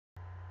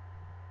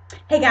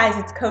Hey guys,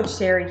 it's Coach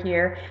Sherry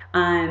here.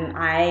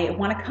 I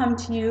want to come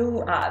to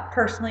you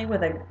personally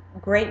with a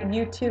great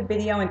YouTube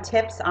video and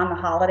tips on the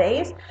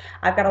holidays.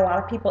 I've got a lot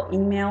of people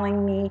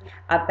emailing me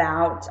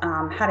about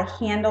how to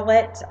handle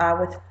it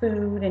with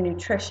food and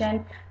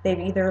nutrition. They've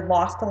either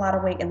lost a lot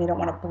of weight and they don't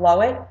want to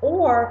blow it,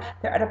 or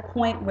they're at a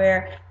point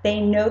where they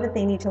know that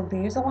they need to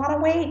lose a lot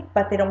of weight,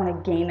 but they don't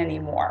want to gain any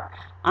more.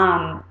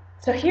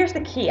 So here's the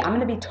key. I'm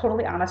going to be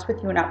totally honest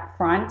with you and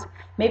upfront.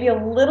 Maybe a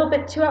little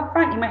bit too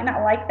upfront. You might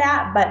not like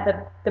that,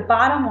 but the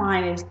bottom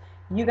line is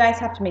you guys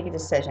have to make a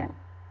decision.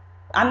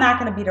 I'm not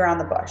going to beat around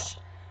the bush.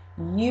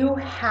 You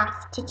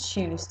have to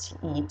choose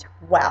to eat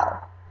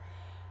well.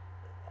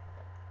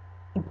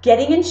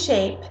 Getting in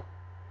shape,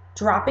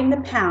 dropping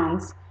the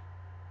pounds,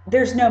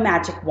 there's no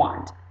magic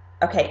wand.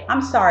 Okay,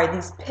 I'm sorry,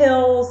 these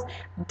pills,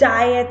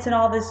 diets, and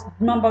all this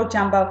mumbo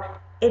jumbo,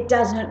 it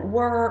doesn't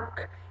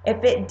work.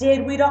 If it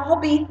did, we'd all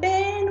be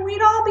thin,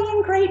 we'd all be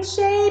in great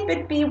shape,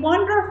 it'd be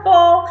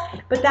wonderful.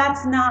 But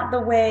that's not the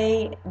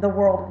way the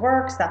world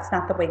works. That's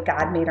not the way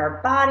God made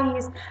our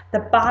bodies.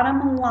 The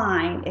bottom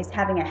line is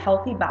having a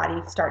healthy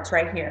body starts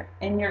right here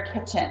in your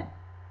kitchen.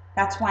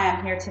 That's why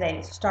I'm here today.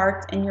 It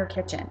starts in your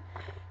kitchen.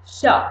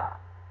 So,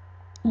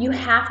 you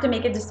have to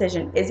make a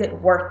decision. Is it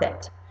worth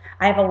it?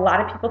 I have a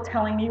lot of people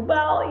telling me,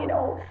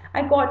 well,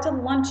 I go out to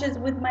lunches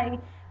with my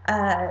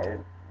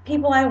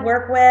people I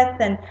work with,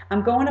 and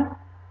I'm going to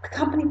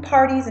company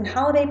parties, and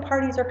holiday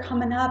parties are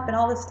coming up, and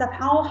all this stuff.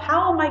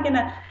 How am I going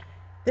to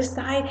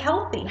decide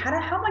healthy? How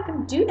am I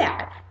going to do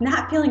that?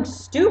 Not feeling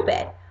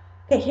stupid.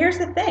 Okay, here's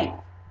the thing.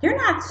 You're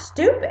not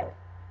stupid.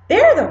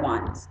 They're the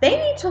ones. They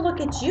need to look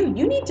at you.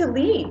 You need to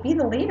lead, be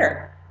the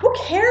leader. Who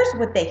cares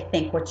what they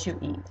think, what you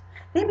eat?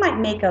 They might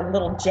make a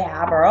little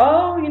jab, or,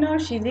 oh,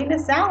 she's eating a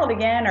salad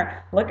again,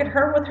 or look at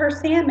her with her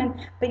salmon.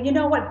 But you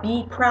know what?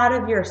 Be proud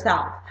of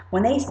yourself.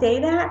 When they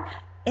say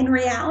that, in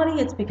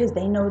reality, it's because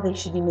they know they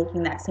should be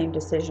making that same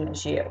decision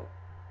as you.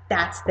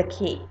 That's the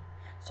key.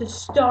 So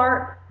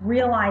start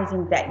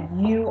realizing that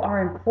you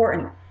are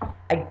important.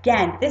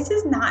 Again, this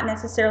is not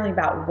necessarily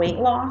about weight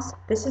loss.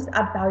 This is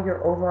about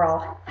your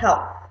overall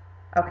health.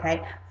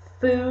 Okay?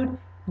 Food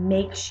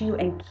makes you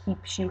and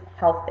keeps you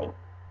healthy.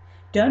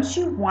 Don't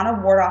you want to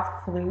ward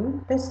off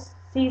flu this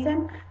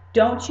season?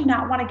 Don't you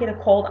not want to get a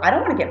cold? I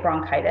don't want to get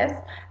bronchitis,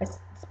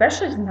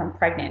 especially since I'm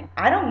pregnant.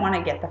 I don't want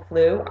to get the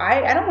flu.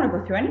 I don't want to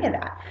go through any of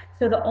that.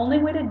 So the only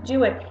way to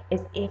do it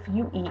is if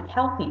you eat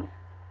healthy.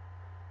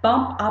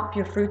 Bump up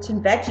your fruits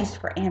and veggies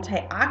for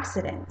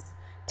antioxidants.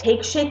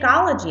 Take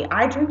Shakeology.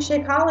 I drink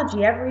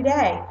Shakeology every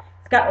day.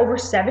 It's got over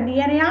 70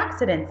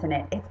 antioxidants in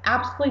it. It's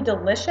absolutely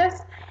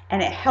delicious,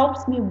 and it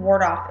helps me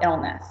ward off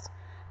illness.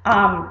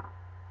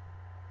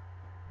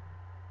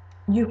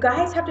 You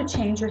guys have to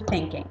change your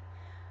thinking.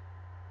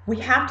 We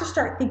have to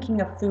start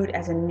thinking of food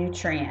as a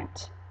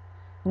nutrient,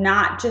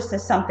 not just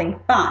as something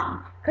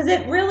fun. Because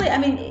it really,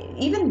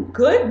 even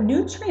good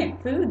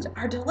nutrient foods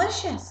are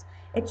delicious.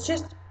 It's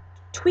just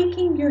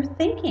tweaking your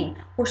thinking.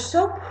 We're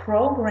so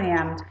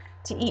programmed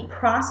to eat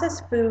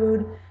processed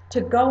food,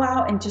 to go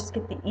out and just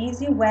get the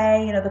easy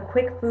way, the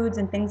quick foods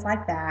and things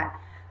like that.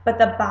 But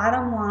the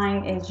bottom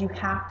line is you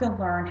have to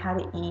learn how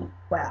to eat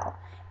well.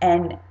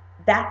 And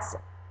that's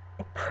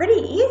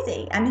pretty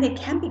easy. It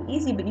can be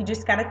easy, but you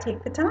just got to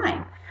take the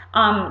time.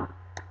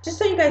 Just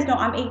so you guys know,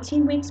 I'm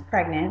 18 weeks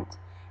pregnant,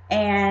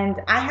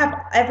 and I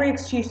have every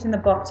excuse in the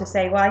book to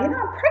say, well, I'm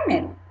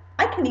pregnant.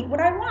 I can eat what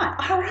I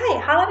want. All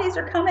right, holidays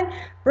are coming.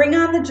 Bring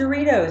on the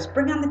Doritos,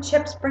 bring on the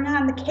chips, bring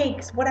on the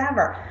cakes,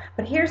 whatever.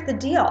 But here's the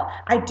deal.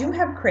 I do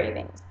have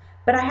cravings,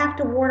 but I have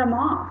to ward them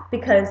off,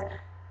 because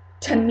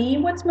to me,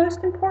 what's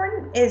most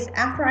important is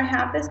after I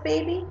have this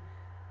baby,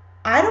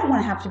 I don't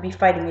want to have to be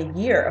fighting a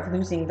year of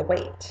losing the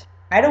weight.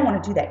 I don't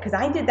want to do that, because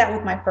I did that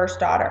with my first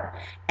daughter,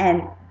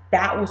 and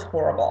that was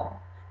horrible.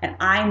 And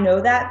I know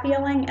that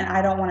feeling, and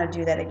I don't want to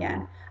do that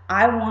again.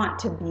 I want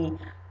to be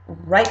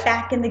right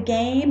back in the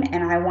game,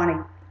 and I want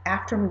to,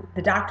 after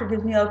the doctor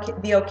gives me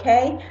the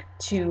okay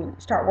to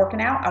start working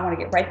out, I want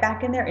to get right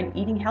back in there and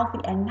eating healthy.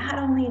 And not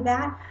only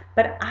that,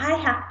 but I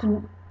have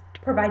to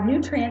provide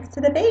nutrients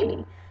to the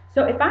baby.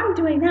 So if I'm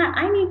doing that,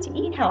 I need to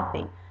eat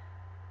healthy.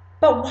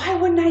 But why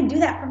wouldn't I do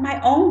that for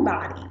my own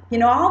body?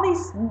 All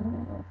these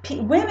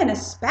women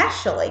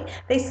especially,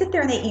 they sit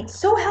there and they eat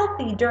so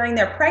healthy during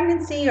their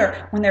pregnancy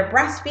or when they're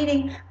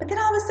breastfeeding, but then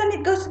all of a sudden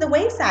it goes to the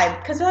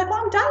wayside because they're like,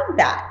 well, I'm done with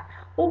that.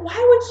 Well, why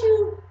would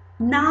you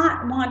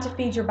not want to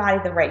feed your body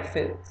the right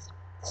foods?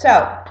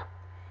 So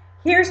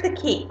here's the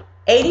key.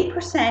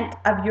 80%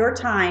 of your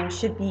time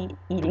should be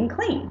eating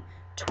clean.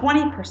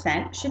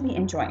 20% should be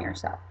enjoying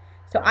yourself.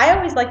 So I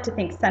always like to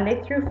think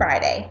Sunday through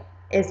Friday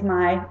is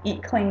my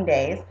eat clean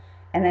days,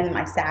 and then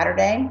my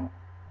Saturday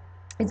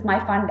is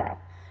my fun day.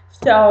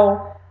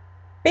 So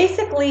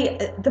basically,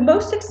 the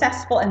most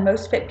successful and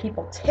most fit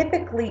people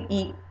typically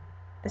eat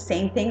the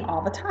same thing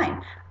all the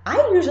time. I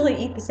usually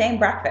eat the same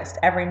breakfast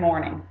every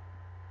morning.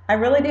 I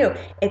really do.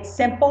 It's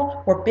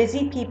simple. We're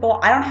busy people.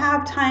 I don't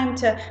have time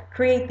to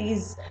create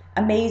these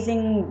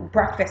amazing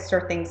breakfasts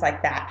or things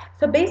like that.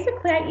 So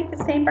basically, I eat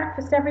the same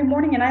breakfast every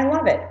morning and I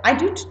love it. I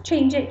do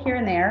change it here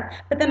and there,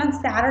 but then on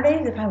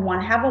Saturdays, if I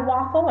want to have a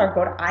waffle or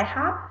go to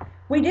IHOP,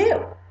 we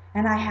do.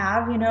 And I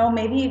have,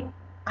 maybe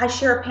I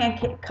share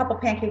a couple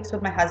pancakes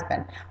with my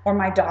husband or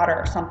my daughter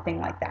or something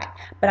like that.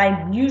 But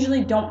I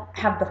usually don't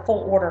have the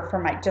full order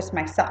for just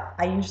myself.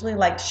 I usually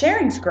like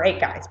sharing's great,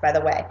 guys, by the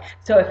way.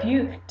 So if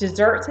you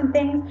desserts and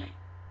things,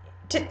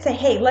 just say,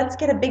 hey, let's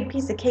get a big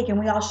piece of cake and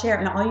we all share it.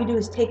 And all you do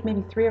is take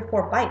maybe 3 or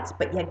 4 bites,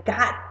 but you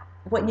got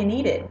what you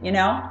needed,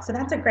 So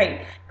that's a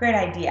great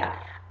idea.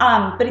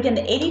 But again,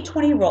 the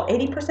 80-20 rule,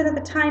 80% of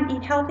the time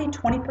eat healthy,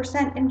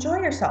 20% enjoy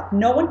yourself.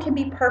 No one can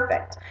be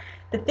perfect.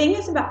 The thing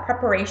is about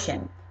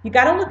preparation. You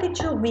got to look at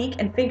your week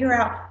and figure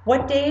out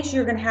what days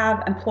you're going to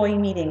have employee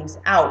meetings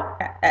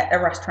out at a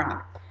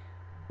restaurant,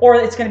 or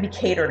it's going to be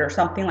catered or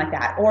something like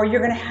that, or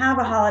you're going to have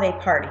a holiday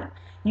party.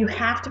 You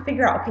have to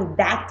figure out, okay,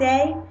 that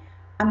day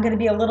I'm going to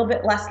be a little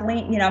bit less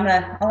lean, I'm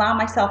going to allow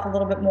myself a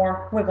little bit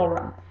more wiggle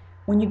room.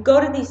 When you go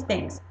to these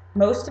things,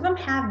 most of them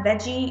have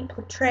veggie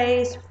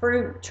trays,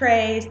 fruit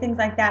trays, things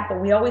like that,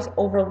 but we always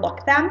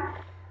overlook them.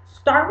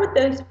 Start with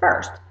those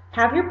first.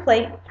 Have your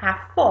plate half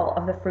full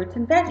of the fruits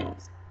and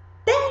veggies.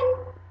 Then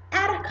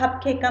add a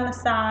cupcake on the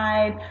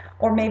side,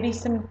 or maybe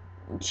some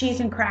cheese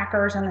and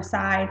crackers on the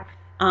side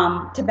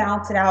to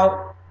balance it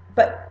out.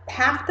 But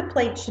half the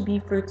plate should be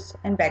fruits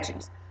and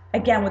veggies.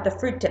 Again, with the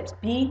fruit dips,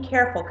 be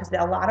careful because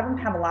a lot of them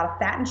have a lot of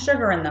fat and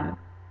sugar in them.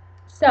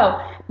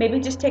 So maybe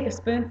just take a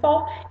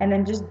spoonful and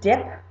then just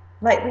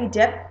lightly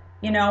dip,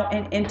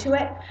 into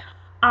it.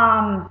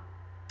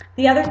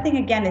 The other thing,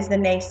 again, is the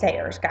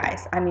naysayers,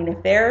 guys. I mean,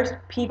 if there's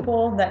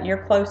people that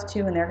you're close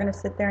to and they're going to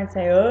sit there and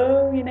say,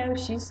 oh,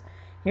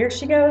 here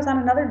she goes on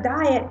another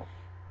diet,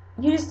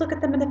 you just look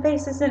at them in the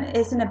face.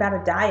 Isn't about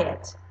a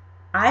diet.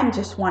 I'm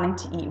just wanting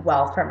to eat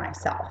well for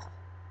myself.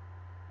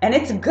 And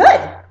it's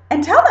good.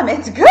 And tell them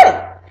it's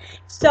good.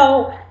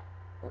 So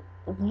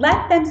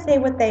let them say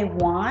what they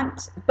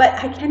want. But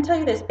I can tell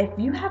you this, if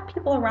you have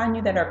people around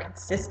you that are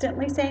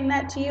consistently saying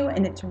that to you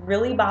and it's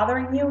really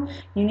bothering you,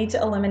 you need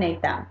to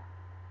eliminate them.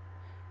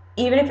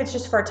 Even if it's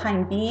just for a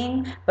time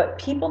being, but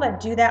people that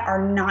do that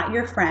are not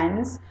your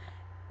friends,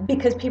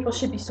 because people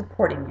should be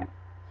supporting you.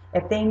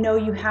 If they know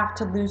you have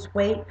to lose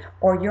weight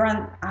or you're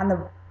on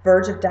the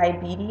verge of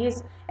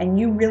diabetes and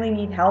you really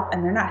need help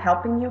and they're not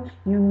helping you,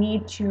 you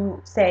need to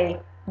say,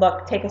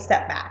 look, take a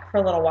step back for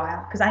a little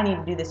while because I need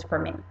to do this for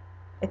me.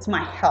 It's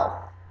my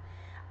health.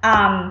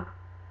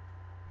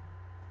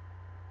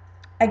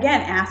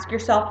 Again, ask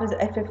yourself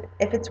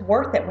if it's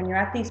worth it when you're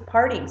at these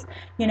parties.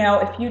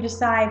 If you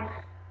decide,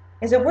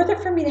 is it worth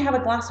it for me to have a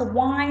glass of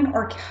wine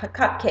or a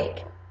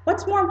cupcake?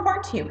 What's more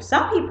important to you?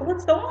 Some people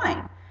it's the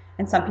wine,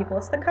 and some people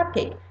it's the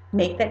cupcake.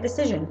 Make that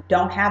decision.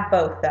 Don't have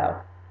both, though.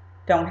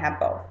 Don't have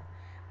both.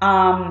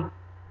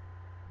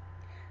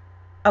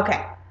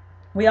 Okay,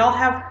 we all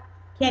have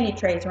candy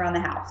trays around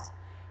the house.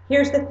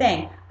 Here's the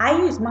thing. I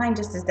use mine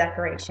just as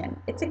decoration.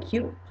 It's a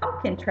cute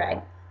pumpkin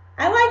tray.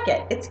 I like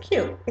it. It's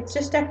cute. It's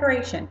just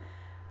decoration.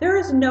 There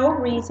is no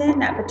reason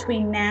that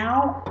between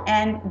now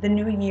and the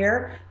new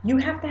year, you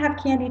have to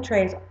have candy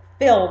trays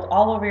filled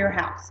all over your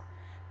house.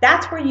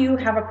 That's where you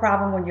have a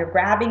problem when you're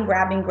grabbing.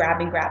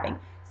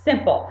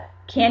 Simple.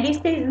 Candy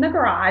stays in the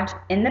garage,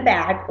 in the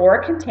bag, or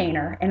a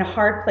container, in a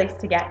hard place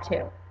to get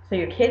to. So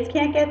your kids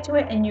can't get to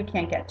it and you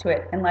can't get to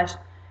it unless,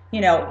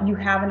 you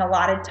have an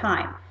allotted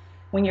time.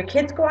 When your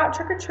kids go out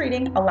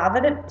trick-or-treating, allow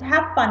them to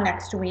have fun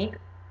next week.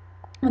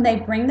 When they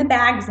bring the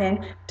bags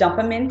in, dump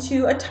them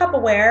into a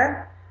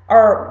Tupperware,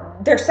 or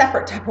they're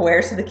separate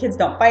Tupperware so the kids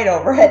don't fight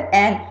over it,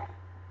 and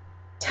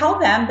tell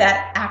them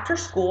that after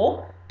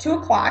school, 2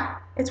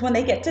 o'clock, it's when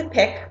they get to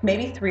pick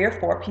maybe 3 or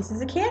 4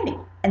 pieces of candy,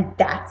 and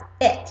that's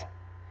it.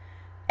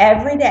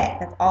 Every day,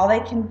 that's all they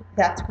can,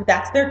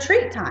 that's their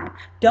treat time.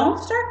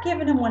 Don't start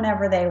giving them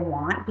whenever they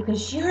want,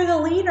 because you're the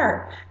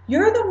leader.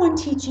 You're the one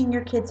teaching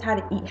your kids how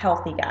to eat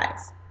healthy,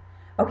 guys.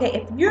 Okay,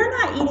 if you're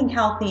not eating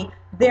healthy,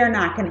 they're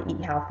not going to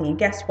eat healthy. And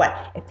guess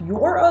what? If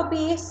you're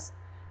obese,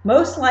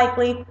 most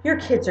likely your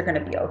kids are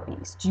going to be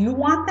obese. Do you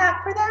want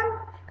that for them?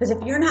 Because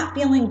if you're not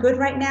feeling good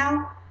right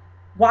now,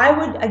 why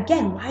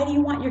do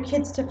you want your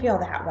kids to feel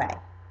that way?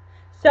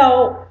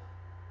 So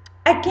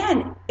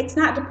again, it's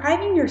not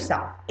depriving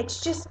yourself. It's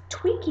just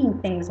tweaking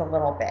things a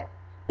little bit.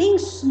 Being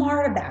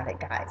smart about it,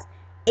 guys.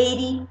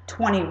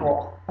 80-20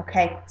 rule,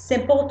 okay?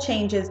 Simple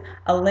changes.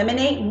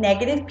 Eliminate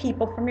negative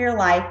people from your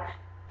life.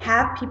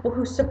 Have people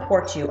who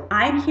support you.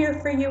 I'm here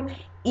for you.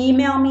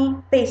 Email me,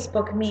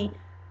 Facebook me,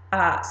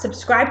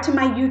 subscribe to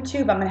my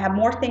YouTube. I'm going to have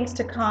more things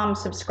to come.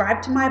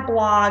 Subscribe to my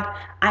blog.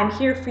 I'm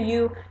here for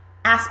you.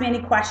 Ask me any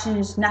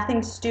questions.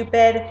 Nothing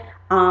stupid.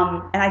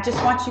 And I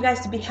just want you guys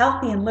to be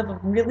healthy and live a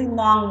really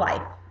long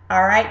life.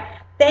 All right?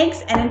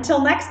 Thanks, and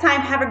until next time,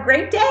 have a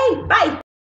great day. Bye.